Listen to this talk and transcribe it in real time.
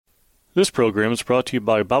This program is brought to you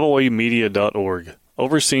by BibleWayMedia.org,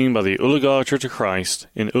 overseen by the Oologah Church of Christ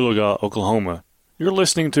in Oologah, Oklahoma. You're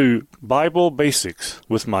listening to Bible Basics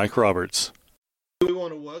with Mike Roberts. We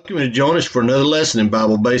want to welcome you to join us for another lesson in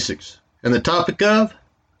Bible Basics, and the topic of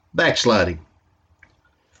backsliding.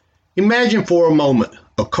 Imagine for a moment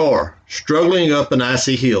a car struggling up an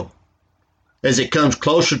icy hill. As it comes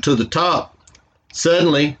closer to the top,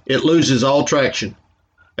 suddenly it loses all traction,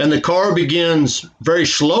 and the car begins very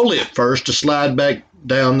slowly at first to slide back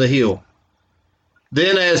down the hill.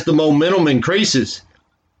 Then as the momentum increases,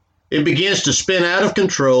 it begins to spin out of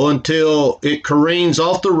control until it careens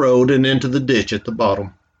off the road and into the ditch at the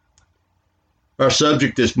bottom. Our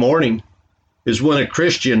subject this morning is when a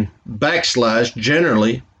Christian backslides.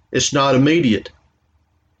 Generally, it's not immediate.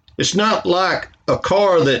 It's not like a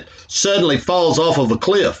car that suddenly falls off of a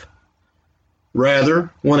cliff. Rather,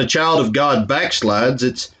 when a child of God backslides,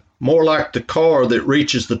 it's more like the car that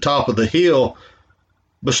reaches the top of the hill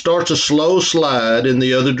but starts a slow slide in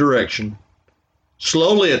the other direction.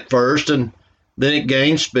 Slowly at first, and then it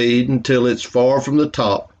gains speed until it's far from the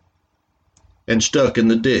top and stuck in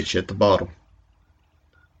the ditch at the bottom.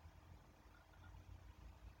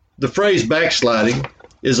 The phrase backsliding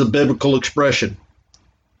is a biblical expression.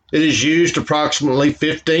 It is used approximately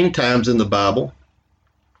 15 times in the Bible.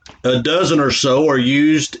 A dozen or so are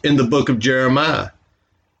used in the book of Jeremiah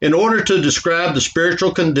in order to describe the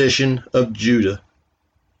spiritual condition of Judah.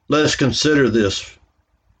 Let us consider this.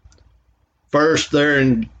 First, there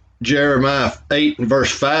in Jeremiah 8 and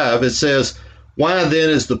verse 5, it says, "Why then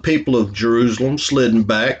is the people of Jerusalem slidden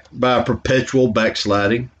back by a perpetual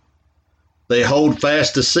backsliding? They hold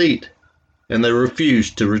fast deceit, and they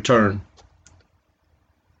refuse to return."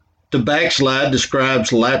 To backslide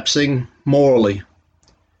describes lapsing morally,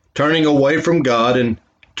 turning away from God and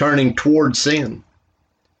turning toward sin.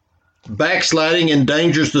 Backsliding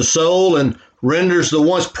endangers the soul and renders the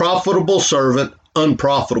once profitable servant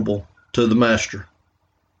unprofitable to the master.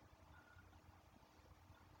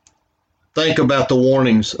 Think about the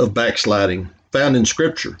warnings of backsliding found in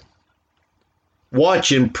Scripture.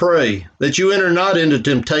 Watch and pray that you enter not into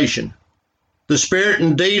temptation. The spirit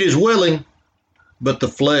indeed is willing, but the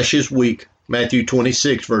flesh is weak. Matthew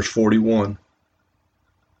 26, verse 41.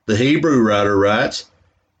 The Hebrew writer writes,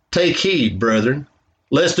 "Take heed, brethren,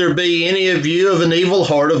 lest there be any of you of an evil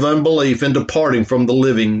heart of unbelief in departing from the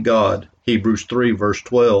living God." Hebrews 3, verse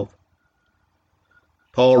 12.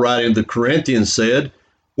 Paul, writing to the Corinthians, said,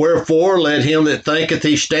 "Wherefore let him that thinketh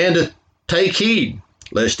he standeth take heed,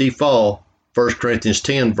 lest he fall." 1 Corinthians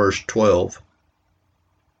 10, verse 12.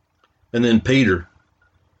 And then Peter,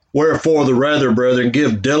 "Wherefore the rather, brethren,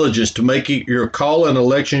 give diligence to make your call and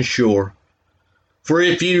election sure. For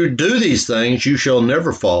if you do these things, you shall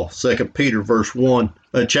never fall." 2 Peter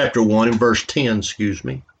chapter 1 and verse 10,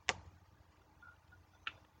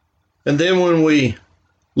 And then when we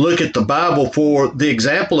look at the Bible for the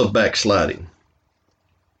example of backsliding,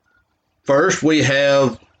 first we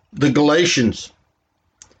have the Galatians.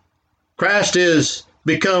 "Christ is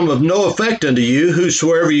become of no effect unto you,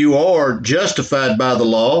 whosoever you are justified by the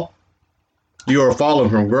law, you are fallen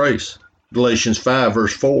from grace." Galatians 5,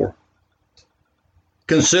 verse 4.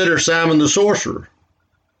 Consider Simon the sorcerer.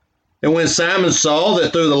 "And when Simon saw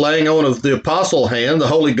that through the laying on of the apostle hand the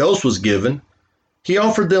Holy Ghost was given, he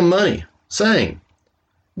offered them money, saying,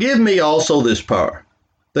 Give me also this power,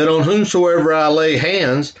 that on whomsoever I lay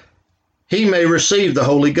hands, he may receive the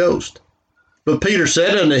Holy Ghost. But Peter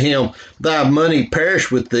said unto him, Thy money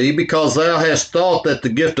perish with thee, because thou hast thought that the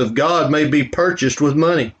gift of God may be purchased with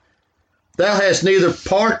money. Thou hast neither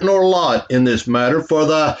part nor lot in this matter, for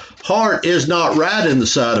thy heart is not right in the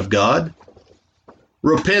sight of God.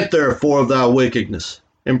 Repent therefore of thy wickedness,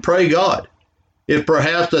 and pray God, if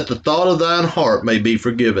perhaps that the thought of thine heart may be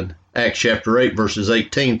forgiven." Acts chapter 8, verses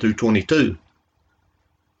 18 through 22.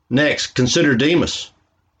 Next, consider Demas.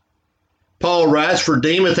 Paul writes, "For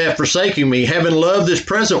Demas hath forsaken me, having loved this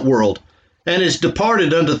present world, and is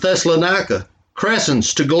departed unto Thessalonica,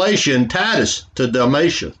 Crescens to Galatia, and Titus to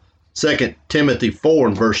Dalmatia." 2 Timothy 4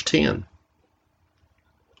 and verse 10.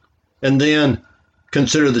 And then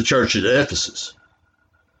consider the church at Ephesus.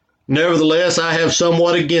 "Nevertheless, I have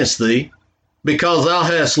somewhat against thee, because thou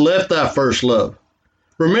hast left thy first love.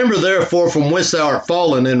 Remember therefore from whence thou art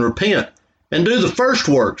fallen, and repent, and do the first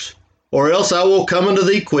works, or else I will come unto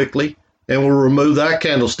thee quickly, and will remove thy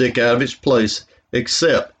candlestick out of its place,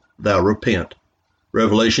 except thou repent."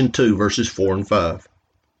 Revelation 2, verses 4 and 5.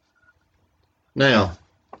 Now,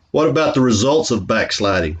 what about the results of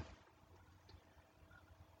backsliding?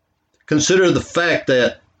 Consider the fact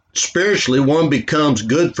that spiritually one becomes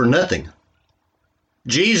good for nothing.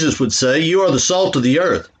 Jesus would say, "You are the salt of the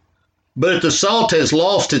earth. But if the salt has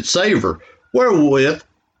lost its savor, wherewith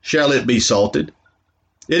shall it be salted?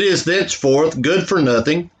 It is thenceforth good for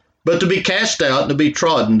nothing, but to be cast out and to be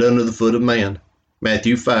trodden under the foot of man.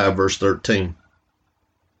 Matthew 5, verse 13.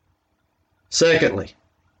 Secondly,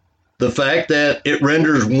 the fact that it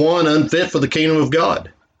renders one unfit for the kingdom of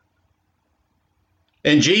God.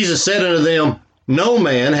 And Jesus said unto them, no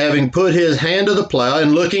man, having put his hand to the plow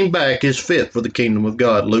and looking back, is fit for the kingdom of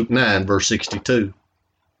God. Luke 9, verse 62.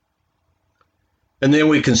 And then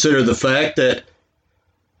we consider the fact that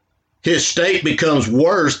his state becomes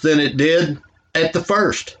worse than it did at the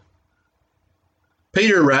first.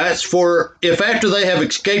 Peter writes, for if after they have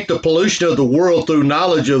escaped the pollution of the world through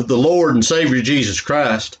knowledge of the Lord and Savior Jesus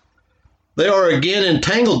Christ, they are again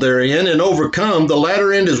entangled therein and overcome, the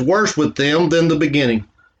latter end is worse with them than the beginning.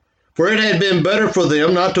 For it had been better for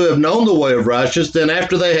them not to have known the way of righteousness than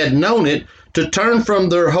after they had known it, to turn from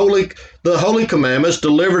the holy commandments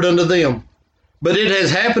delivered unto them. But it has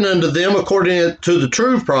happened unto them according to the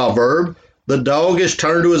true proverb, the dog is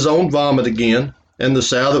turned to his own vomit again, and the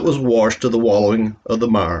sow that was washed to the wallowing of the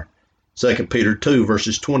mire. 2 Peter 2,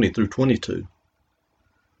 verses 20 through 22.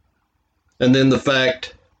 And then the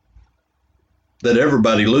fact that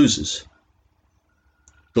everybody loses.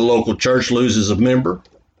 The local church loses a member.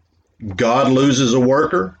 God loses a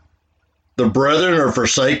worker. The brethren are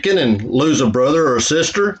forsaken and lose a brother or a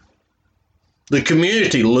sister. The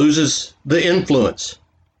community loses the influence.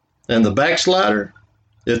 And the backslider,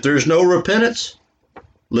 if there's no repentance,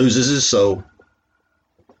 loses his soul.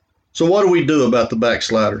 So what do we do about the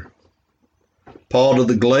backslider? Paul to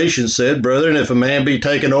the Galatians said, brethren, if a man be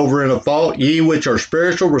taken over in a fault, ye which are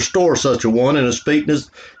spiritual, restore such a one in a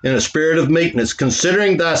spirit of meekness,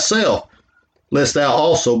 considering thyself, lest thou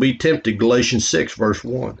also be tempted. Galatians 6, verse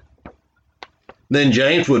 1. Then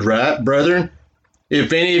James would write, brethren,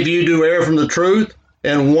 if any of you do err from the truth,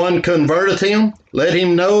 and one converteth him, let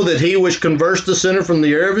him know that he which converts the sinner from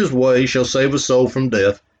the error of his way shall save a soul from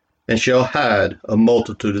death, and shall hide a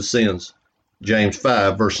multitude of sins. James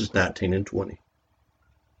 5, verses 19 and 20.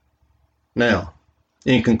 Now,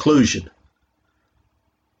 in conclusion,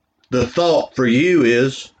 the thought for you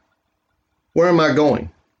is, where am I going?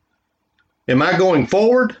 Am I going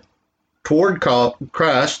forward toward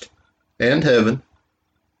Christ and heaven,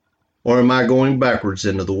 or am I going backwards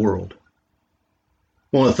into the world?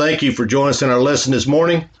 I want to thank you for joining us in our lesson this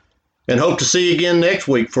morning, and hope to see you again next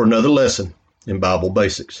week for another lesson in Bible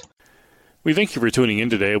Basics. We thank you for tuning in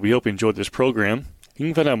today. We hope you enjoyed this program. You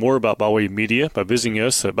can find out more about Byway Media by visiting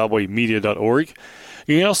us at bywaymedia.org.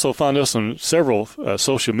 You can also find us on several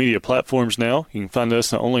social media platforms now. You can find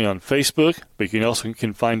us not only on Facebook, but you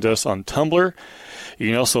can find us on Tumblr. You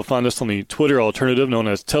can also find us on the Twitter alternative known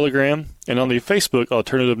as Telegram, and on the Facebook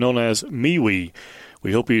alternative known as MeWe.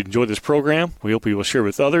 We hope you enjoyed this program. We hope you will share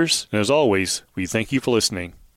with others. And as always, we thank you for listening.